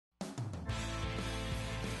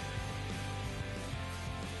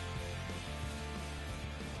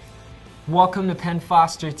Welcome to Penn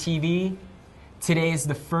Foster TV. Today is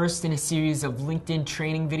the first in a series of LinkedIn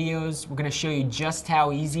training videos. We're going to show you just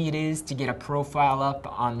how easy it is to get a profile up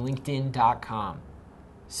on LinkedIn.com.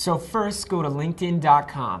 So first, go to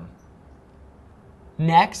LinkedIn.com.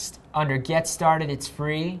 Next, under Get Started, it's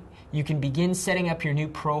free. You can begin setting up your new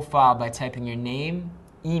profile by typing your name,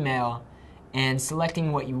 email, and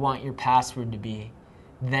selecting what you want your password to be.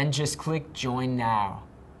 Then just click Join Now.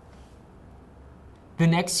 The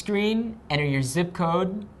next screen, enter your zip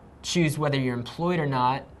code, choose whether you're employed or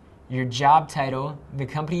not, your job title, the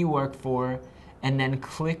company you work for, and then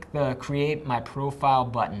click the Create My Profile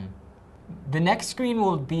button. The next screen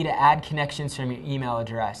will be to add connections from your email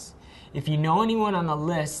address. If you know anyone on the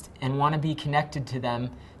list and want to be connected to them,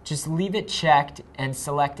 just leave it checked and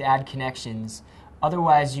select Add Connections.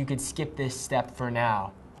 Otherwise, you could skip this step for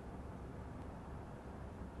now.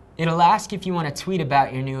 It'll ask if you want to tweet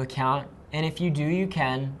about your new account, and if you do, you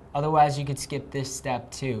can. Otherwise, you could skip this step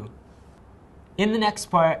too. In the next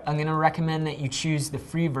part, I'm going to recommend that you choose the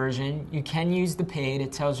free version. You can use the paid,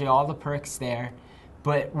 it tells you all the perks there.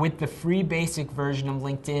 But with the free basic version of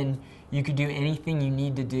LinkedIn, you could do anything you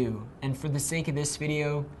need to do. And for the sake of this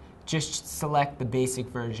video, just select the basic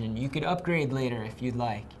version. You could upgrade later if you'd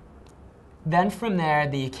like. Then from there,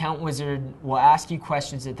 the account wizard will ask you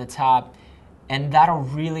questions at the top, and that'll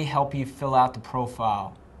really help you fill out the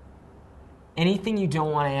profile. Anything you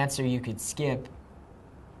don't want to answer, you could skip.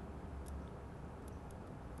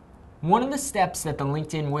 One of the steps that the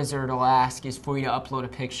LinkedIn wizard will ask is for you to upload a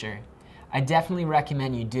picture. I definitely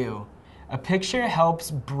recommend you do. A picture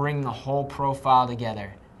helps bring the whole profile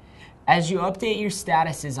together. As you update your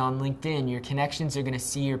statuses on LinkedIn, your connections are going to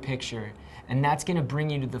see your picture, and that's going to bring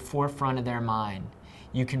you to the forefront of their mind.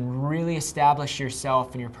 You can really establish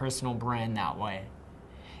yourself and your personal brand that way.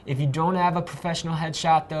 If you don't have a professional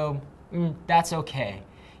headshot though, that's okay.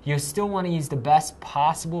 You'll still want to use the best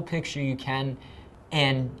possible picture you can,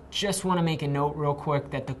 and just want to make a note real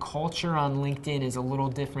quick that the culture on LinkedIn is a little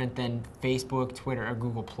different than Facebook, Twitter, or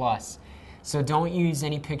Google+. So don't use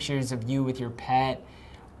any pictures of you with your pet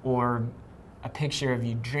or a picture of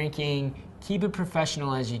you drinking. Keep it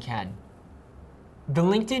professional as you can. The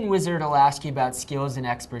LinkedIn wizard will ask you about skills and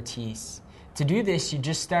expertise. To do this, you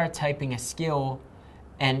just start typing a skill,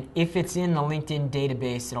 and if it's in the LinkedIn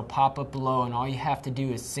database, it'll pop up below, and all you have to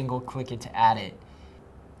do is single click it to add it.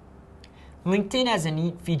 LinkedIn has a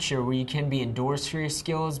neat feature where you can be endorsed for your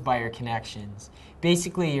skills by your connections.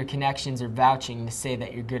 Basically, your connections are vouching to say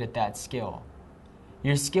that you're good at that skill.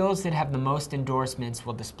 Your skills that have the most endorsements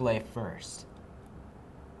will display first.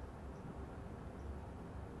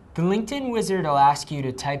 The LinkedIn wizard will ask you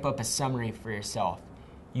to type up a summary for yourself.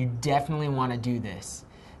 You definitely want to do this.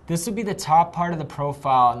 This will be the top part of the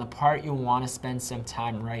profile and the part you'll want to spend some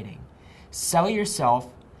time writing. Sell yourself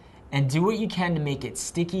and do what you can to make it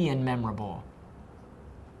sticky and memorable.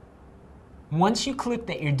 Once you click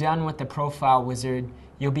that you're done with the profile wizard,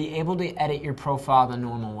 you'll be able to edit your profile the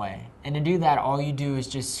normal way. And to do that, all you do is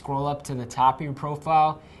just scroll up to the top of your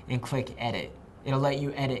profile and click Edit. It'll let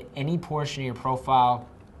you edit any portion of your profile,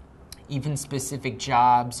 even specific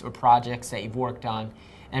jobs or projects that you've worked on.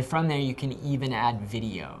 And from there, you can even add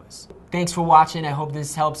videos. Thanks for watching. I hope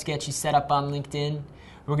this helps get you set up on LinkedIn.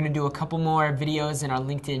 We're going to do a couple more videos in our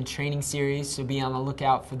LinkedIn training series, so be on the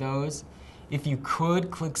lookout for those. If you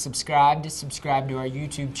could, click subscribe to our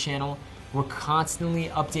YouTube channel. We're constantly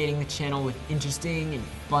updating the channel with interesting and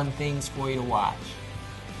fun things for you to watch.